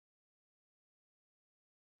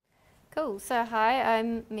Cool. So hi,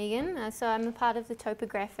 I'm Megan. I'm a part of the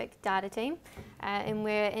topographic data team, and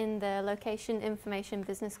we're in the Location Information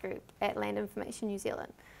Business Group at Land Information New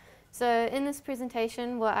Zealand. So in this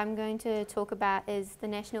presentation, what I'm going to talk about is the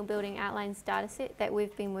National Building Outlines dataset that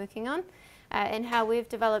we've been working on, and how we've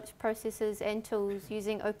developed processes and tools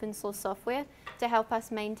using open source software to help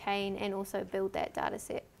us maintain and also build that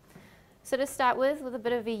dataset. So to start with a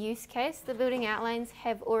bit of a use case, the building outlines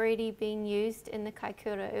have already been used in the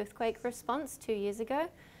Kaikoura earthquake response 2 years ago.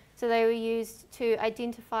 So they were used to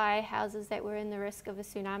identify houses that were in the risk of a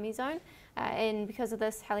tsunami zone, and because of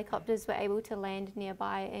this, helicopters were able to land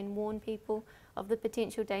nearby and warn people of the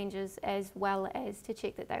potential dangers as well as to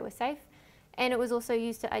check that they were safe. And it was also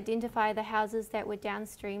used to identify the houses that were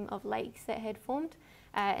downstream of lakes that had formed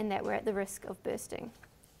and that were at the risk of bursting.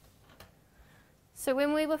 So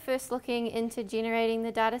when we were first looking into generating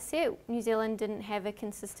the data set, New Zealand didn't have a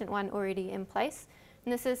consistent one already in place.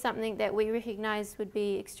 And this is something that we recognised would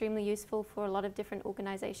be extremely useful for a lot of different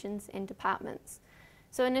organisations and departments.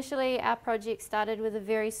 So initially our project started with a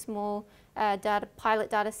very small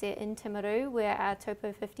pilot data set in Timaru, where our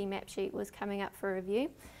Topo 50 map sheet was coming up for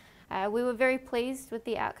review. We were very pleased with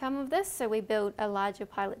the outcome of this, so we built a larger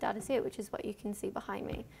pilot data set, which is what you can see behind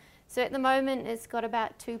me. So at the moment it's got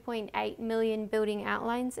about 2.8 million building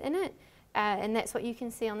outlines in it, and that's what you can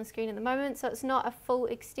see on the screen at the moment. So it's not a full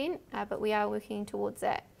extent, but we are working towards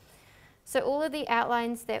that. So all of the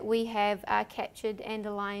outlines that we have are captured and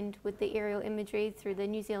aligned with the aerial imagery through the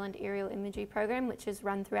New Zealand Aerial Imagery Program, which is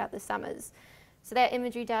run throughout the summers. So that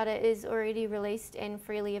imagery data is already released and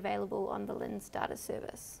freely available on the LINS data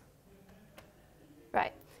service.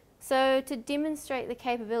 Right. So to demonstrate the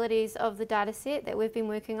capabilities of the data set that we've been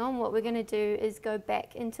working on, what we're going to do is go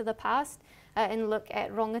back into the past and look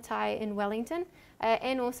at Rongotai in Wellington,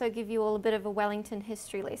 and also give you all a bit of a Wellington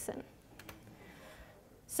history lesson.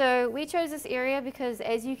 So we chose this area because,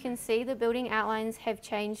 as you can see, the building outlines have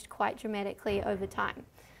changed quite dramatically over time.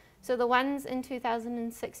 So the ones in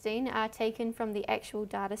 2016 are taken from the actual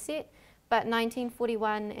data set, but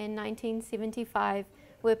 1941 and 1975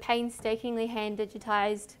 were painstakingly hand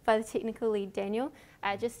digitized by the technical lead Daniel,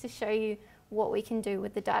 just to show you what we can do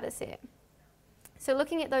with the data set. So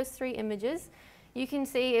looking at those three images, you can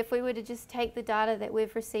see if we were to just take the data that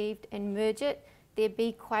we've received and merge it, there'd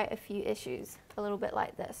be quite a few issues, a little bit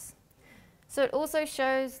like this. So it also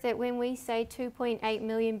shows that when we say 2.8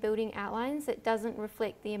 million building outlines, it doesn't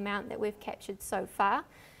reflect the amount that we've captured so far.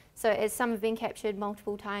 So as some have been captured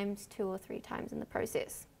multiple times, 2 or 3 times in the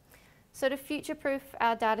process. So to future-proof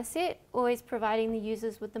our data set, always providing the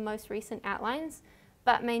users with the most recent outlines,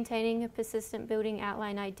 but maintaining a persistent building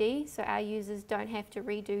outline ID so our users don't have to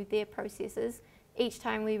redo their processes each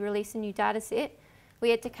time we release a new data set, we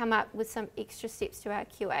had to come up with some extra steps to our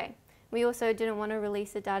QA. We also didn't want to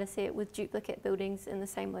release a data set with duplicate buildings in the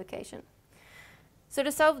same location. So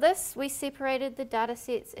to solve this, we separated the data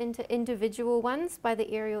sets into individual ones by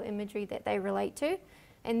the aerial imagery that they relate to.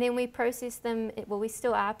 And then we processed them, well, we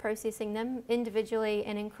still are processing them individually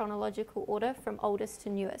and in chronological order from oldest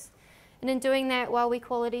to newest. And in doing that, while we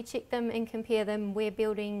quality check them and compare them, we're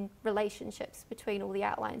building relationships between all the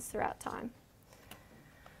outlines throughout time.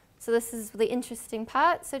 So this is the interesting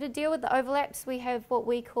part. So to deal with the overlaps, we have what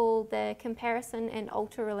we call the comparison and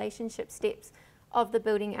alter relationship steps of the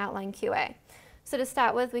building outline QA. So to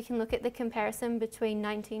start with, we can look at the comparison between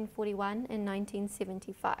 1941 and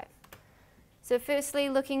 1975. So firstly,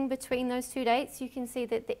 looking between those two dates, you can see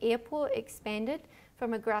that the airport expanded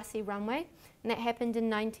from a grassy runway, and that happened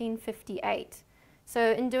in 1958.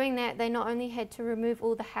 So in doing that, they not only had to remove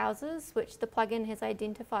all the houses, which the plugin has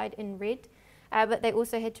identified in red, but they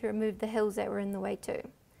also had to remove the hills that were in the way too.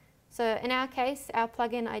 So in our case, our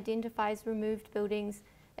plugin identifies removed buildings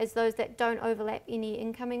as those that don't overlap any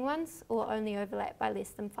incoming ones or only overlap by less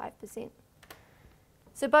than 5%.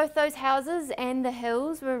 So both those houses and the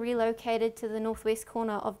hills were relocated to the northwest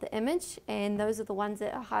corner of the image, and those are the ones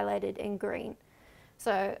that are highlighted in green.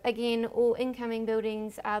 So again, all incoming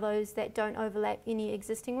buildings are those that don't overlap any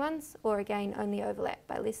existing ones, or again, only overlap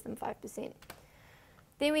by less than 5%.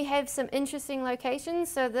 Then we have some interesting locations.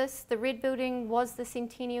 So the red building was the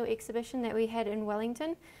Centennial exhibition that we had in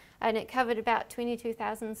Wellington, and it covered about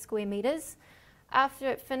 22,000 square metres. After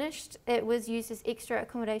it finished, it was used as extra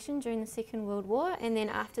accommodation during the Second World War, and then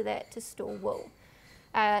after that to store wool.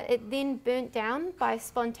 It then burnt down by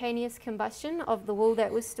spontaneous combustion of the wool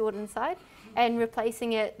that was stored inside, and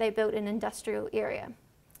replacing it, they built an industrial area.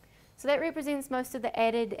 So that represents most of the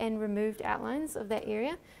added and removed outlines of that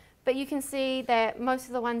area, but you can see that most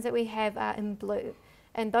of the ones that we have are in blue,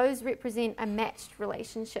 and those represent a matched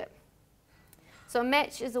relationship. So a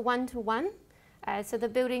match is a one-to-one, So the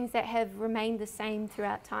buildings that have remained the same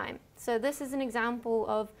throughout time. So this is an example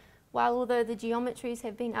of, while although the geometries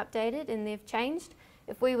have been updated and they've changed,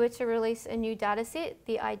 if we were to release a new data set,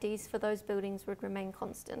 the IDs for those buildings would remain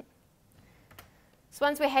constant. So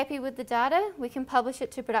once we're happy with the data, we can publish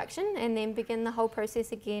it to production and then begin the whole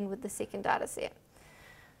process again with the second data set.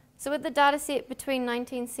 So with the data set between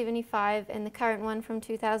 1975 and the current one from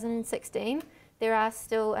 2016, there are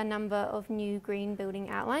still a number of new green building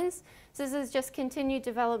outlines. So this is just continued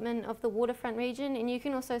development of the waterfront region, and you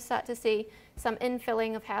can also start to see some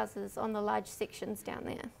infilling of houses on the large sections down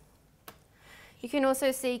there. You can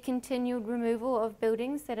also see continued removal of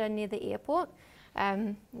buildings that are near the airport,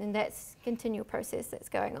 and that's a continual process that's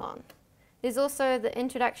going on. There's also the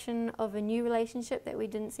introduction of a new relationship that we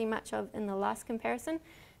didn't see much of in the last comparison.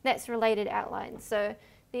 That's related outlines. So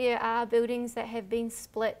there are buildings that have been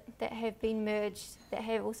split, that have been merged, that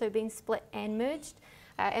have also been split and merged,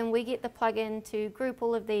 and we get the plugin to group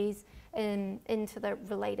all of these into the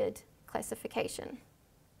related classification.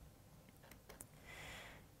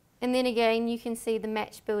 And then again, you can see the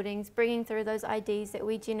matched buildings bringing through those IDs that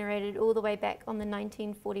we generated all the way back on the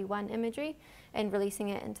 1941 imagery and releasing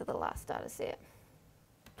it into the last data set.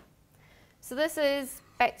 So this is,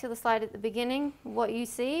 back to the slide at the beginning, what you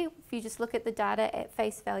see if you just look at the data at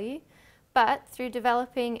face value. But through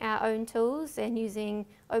developing our own tools and using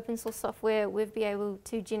open source software, we've been able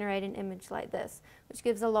to generate an image like this, which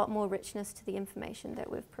gives a lot more richness to the information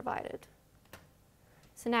that we've provided.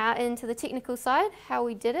 So now into the technical side, how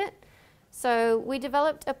we did it. So we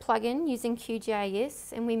developed a plugin using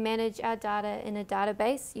QGIS, and we manage our data in a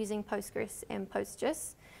database using Postgres and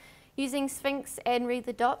PostGIS. Using Sphinx and Read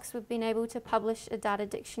the Docs, we've been able to publish a data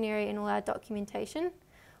dictionary in all our documentation.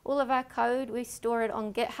 All of our code, we store it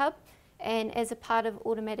on GitHub, and as a part of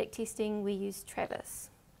automatic testing, we use Travis.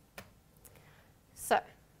 So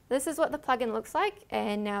this is what the plugin looks like,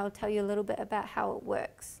 and now I'll tell you a little bit about how it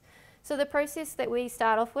works. So the process that we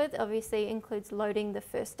start off with obviously includes loading the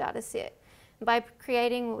first data set. By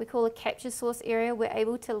creating what we call a capture source area, we're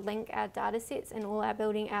able to link our data sets and all our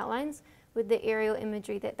building outlines with the aerial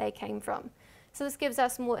imagery that they came from. So this gives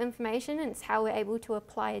us more information, and it's how we're able to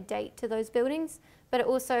apply a date to those buildings, but it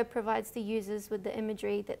also provides the users with the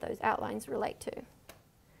imagery that those outlines relate to.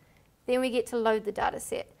 Then we get to load the data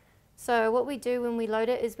set. So what we do when we load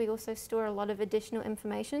it is we also store a lot of additional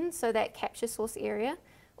information, so that capture source area,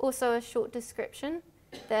 also a short description,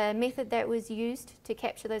 the method that was used to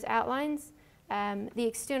capture those outlines, the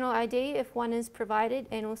external ID if one is provided,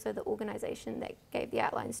 and also the organization that gave the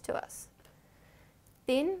outlines to us.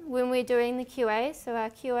 Then when we're doing the QA, so our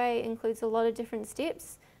QA includes a lot of different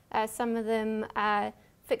steps. Some of them are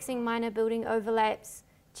fixing minor building overlaps,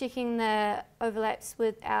 checking the overlaps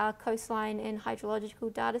with our coastline and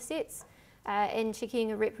hydrological data sets, and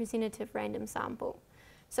checking a representative random sample.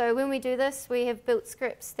 So when we do this, we have built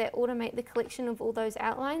scripts that automate the collection of all those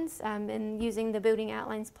outlines, and using the Building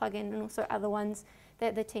Outlines plugin and also other ones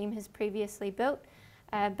that the team has previously built.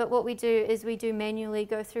 But what we do is we do manually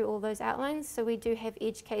go through all those outlines. So we do have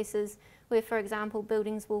edge cases where, for example,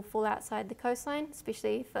 buildings will fall outside the coastline,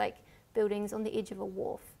 especially for like buildings on the edge of a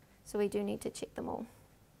wharf. So we do need to check them all.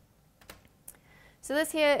 So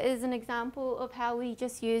this here is an example of how we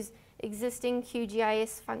just use existing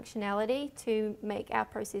QGIS functionality to make our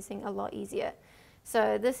processing a lot easier.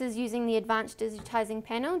 So this is using the advanced digitizing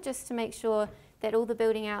panel just to make sure that all the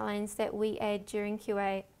building outlines that we add during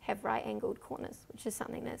QA have right-angled corners, which is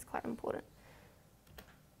something that's quite important.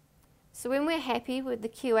 So when we're happy with the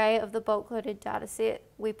QA of the bulk loaded data set,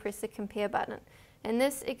 we press the compare button. And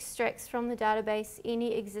this extracts from the database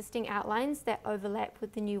any existing outlines that overlap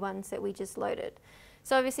with the new ones that we just loaded.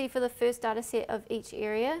 So obviously for the first data set of each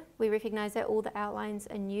area, we recognize that all the outlines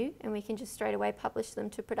are new and we can just straight away publish them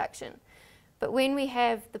to production. But when we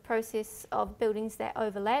have the process of buildings that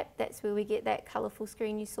overlap, that's where we get that colourful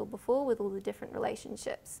screen you saw before with all the different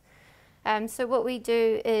relationships. So what we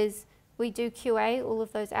do is we do QA all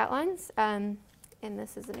of those outlines, and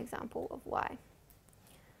this is an example of why.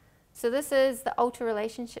 So this is the alter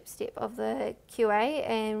relationship step of the QA,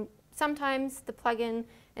 and sometimes the plugin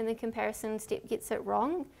and the comparison step gets it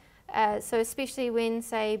wrong. So especially when,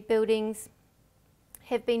 say, buildings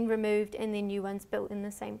have been removed and then new ones built in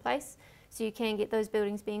the same place. So you can get those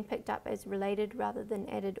buildings being picked up as related rather than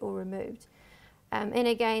added or removed. And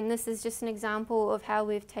again, this is just an example of how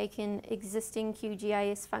we've taken existing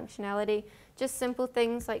QGIS functionality, just simple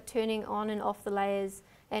things like turning on and off the layers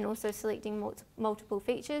and also selecting multiple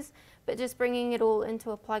features, but just bringing it all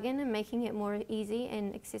into a plugin and making it more easy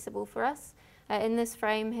and accessible for us. And this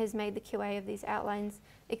frame has made the QA of these outlines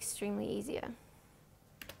extremely easier.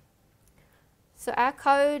 So our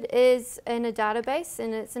code is in a database,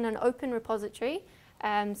 and it's in an open repository.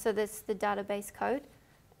 So that's the database code.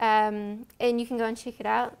 And you can go and check it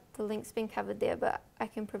out. The link's been covered there, but I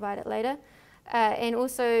can provide it later. And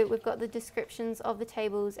also, we've got the descriptions of the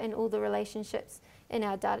tables and all the relationships in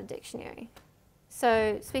our data dictionary.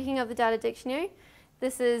 So speaking of the data dictionary,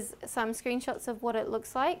 this is some screenshots of what it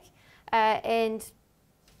looks like. And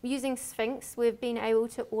using Sphinx, we've been able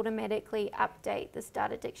to automatically update this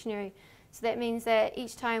data dictionary. So that means that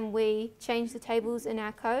each time we change the tables in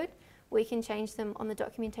our code, we can change them on the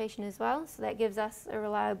documentation as well. So that gives us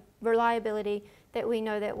a reliability that we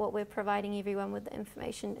know that what we're providing everyone with the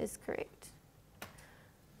information is correct.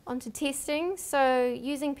 On to testing. So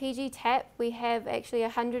using PGTAP, we have actually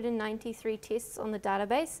 193 tests on the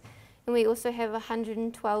database, and we also have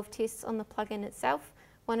 112 tests on the plugin itself,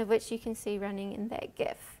 one of which you can see running in that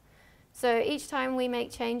GIF. So each time we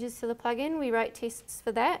make changes to the plugin, we write tests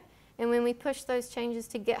for that, and when we push those changes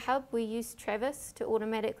to GitHub, we use Travis to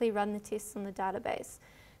automatically run the tests on the database.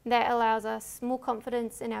 That allows us more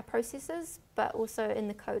confidence in our processes, but also in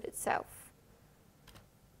the code itself.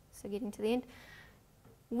 So getting to the end.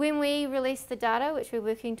 When we release the data, which we're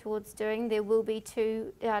working towards doing, there will be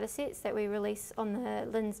 2 data sets that we release on the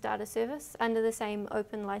LINS data service under the same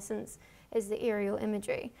open license as the aerial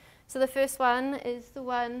imagery. So the first one is the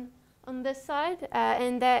one on this side,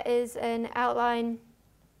 and that is an outline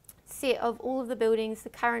set of all of the buildings, the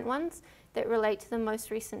current ones, that relate to the most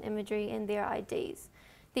recent imagery and their IDs.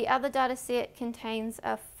 The other data set contains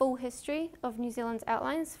a full history of New Zealand's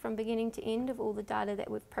outlines from beginning to end of all the data that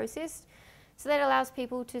we've processed. So that allows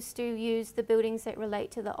people to still use the buildings that relate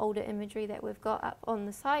to the older imagery that we've got up on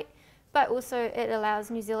the site, but also it allows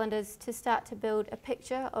New Zealanders to start to build a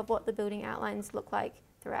picture of what the building outlines look like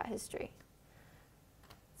throughout history.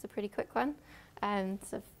 It's a pretty quick one.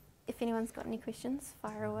 So if anyone's got any questions,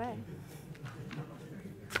 fire away.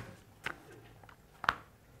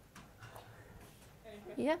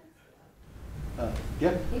 Yeah?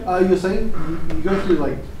 You're saying you go through,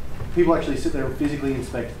 like, people actually sit there and physically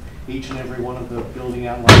inspect each and every one of the building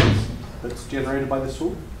outlines that's generated by this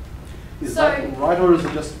tool? Is that right, or is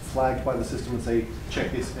it just flagged by the system and say,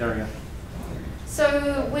 check this area?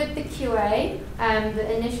 So with the QA,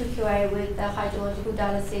 the initial QA with the hydrological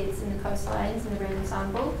data sets and the coastlines and the random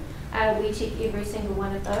sample, we check every single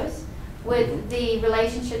one of those. With the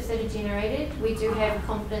relationships that are generated, we do have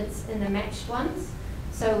confidence in the matched ones.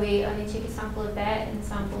 So we only check a sample of that and a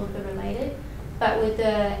sample of the related. But with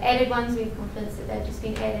the added ones, we have confidence that they've just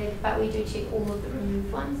been added, but we do check all of the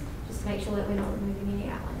removed ones, just to make sure that we're not removing any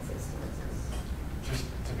outlines that still exist. Just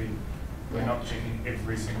to be, we're not checking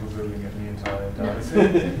every single building in the entire data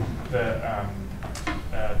set.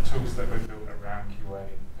 The tools that we've built around QA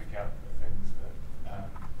pick out the things that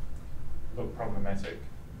look problematic,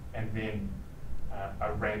 and then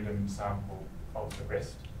a random sample of the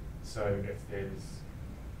rest. So if there's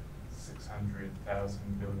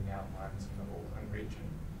 600,000 building outlines in the Auckland region,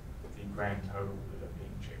 the grand total that are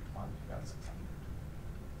being checked might be about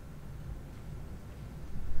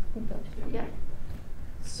 600. Yeah.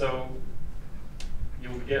 So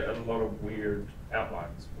you'll get a lot of weird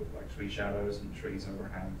outlines with like tree shadows and trees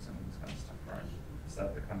overhangs and this kind of stuff, right? Is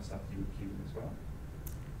that the kind of stuff you would queue as well?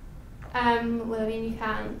 Well, I mean, you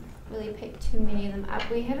can't really pick too many of them up.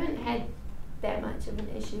 We haven't had that much of an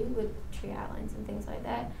issue with tree outlines and things like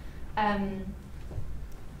that.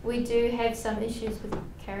 We do have some issues with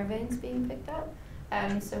caravans being picked up,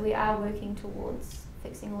 so we are working towards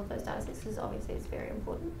fixing all of those data sets because obviously it's very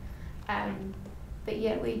important. But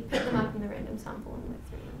yeah, we pick them up in the random sample and work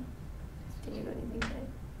through them. Did you got anything to say?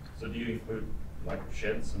 So do you include like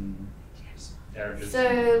sheds and garages?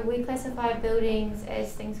 So we classify buildings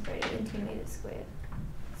as things greater than 10 metres squared.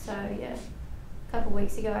 So yeah, a couple of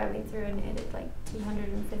weeks ago I went through and added like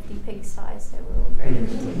 250 pigsties that were all greater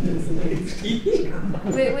than 10 metres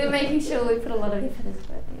squared. We're making sure we put a lot of effort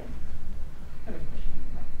into it. Yeah.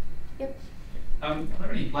 Yep. Are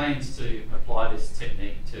there any plans to apply this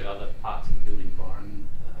technique to other parts of the built environment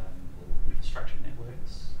or infrastructure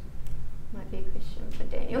networks? Might be a question for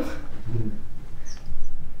Daniel.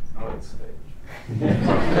 Not at stage.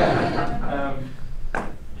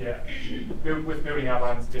 Yeah, with building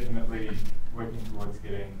outlines, definitely working towards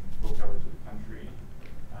getting full coverage of the country.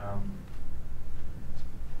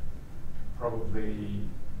 Probably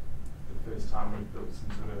the first time we've built some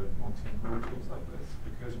sort of more temporal tools like this,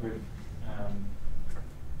 because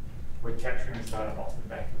we're capturing this data off the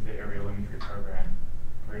back of the aerial imagery program.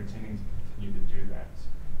 We're intending to continue to do that.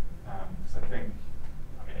 Because I think,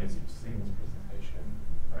 as you've seen in this presentation,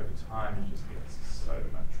 over time you just get so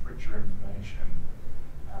much richer information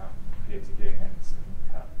compared to getting that in a single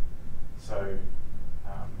cut. So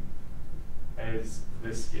as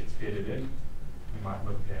this gets bedded in, we might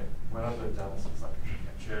look at what other data sets like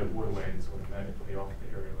capture waterways automatically off the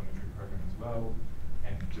aerial imagery program as well,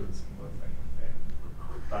 and do a similar thing with that.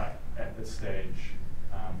 But at this stage,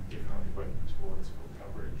 definitely working towards full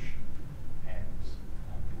coverage, and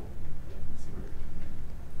we'll see where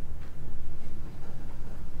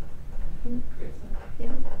we go.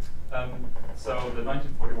 Yeah. So the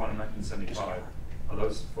 1941 and 1975, are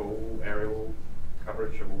those full aerial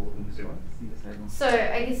coverage of all of New Zealand? So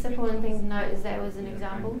I guess the important thing to note is that was an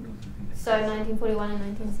example. So 1941 and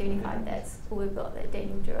 1975, that's all we've got that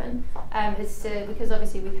Daniel drew in. It's because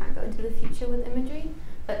obviously we can't go into the future with imagery,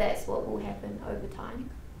 but that's what will happen over time.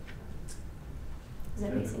 Does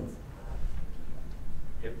that make sense?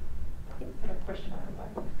 Yep. I have a question on the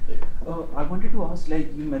bike. Yeah. I wanted to ask,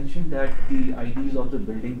 like you mentioned that the IDs of the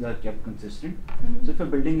buildings are kept consistent. Mm-hmm. So if a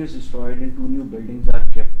building is destroyed and 2 new buildings are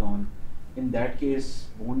kept on, in that case,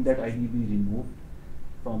 won't that ID be removed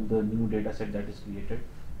from the new data set that is created?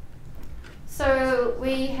 So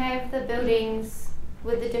we have the buildings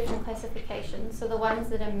with the different classifications. So the ones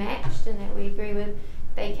that are matched and that we agree with,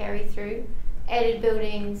 they carry through. Added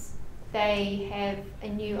buildings, they have a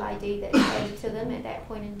new ID that's added to them at that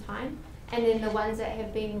point in time. And then the ones that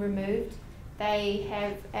have been removed, they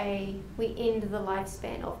have we end the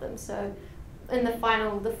lifespan of them. So in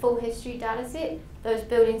the full history data set, those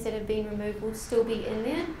buildings that have been removed will still be in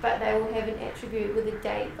there, but they will have an attribute with a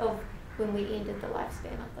date of when we ended the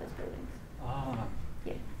lifespan of those buildings. Ah.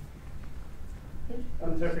 Yeah.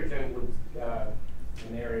 So for example,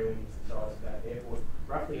 an area the size of that airport,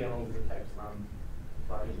 roughly how long does it take to run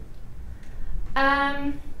flooding?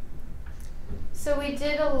 So we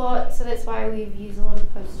did a lot, so that's why we've used a lot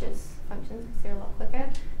of PostGIS functions because they're a lot quicker,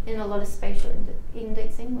 and a lot of spatial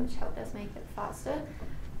indexing, which helped us make it faster.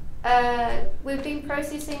 We've been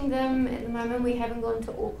processing them at the moment. We haven't gone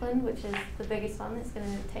to Auckland, which is the biggest one. That's going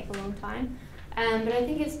to take a long time. But I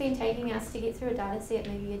think it's been taking us to get through a data set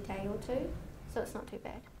maybe a day or two, so it's not too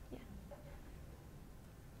bad. Yeah.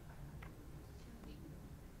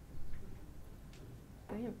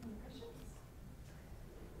 Brilliant.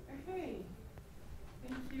 Okay.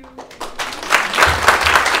 Thank you.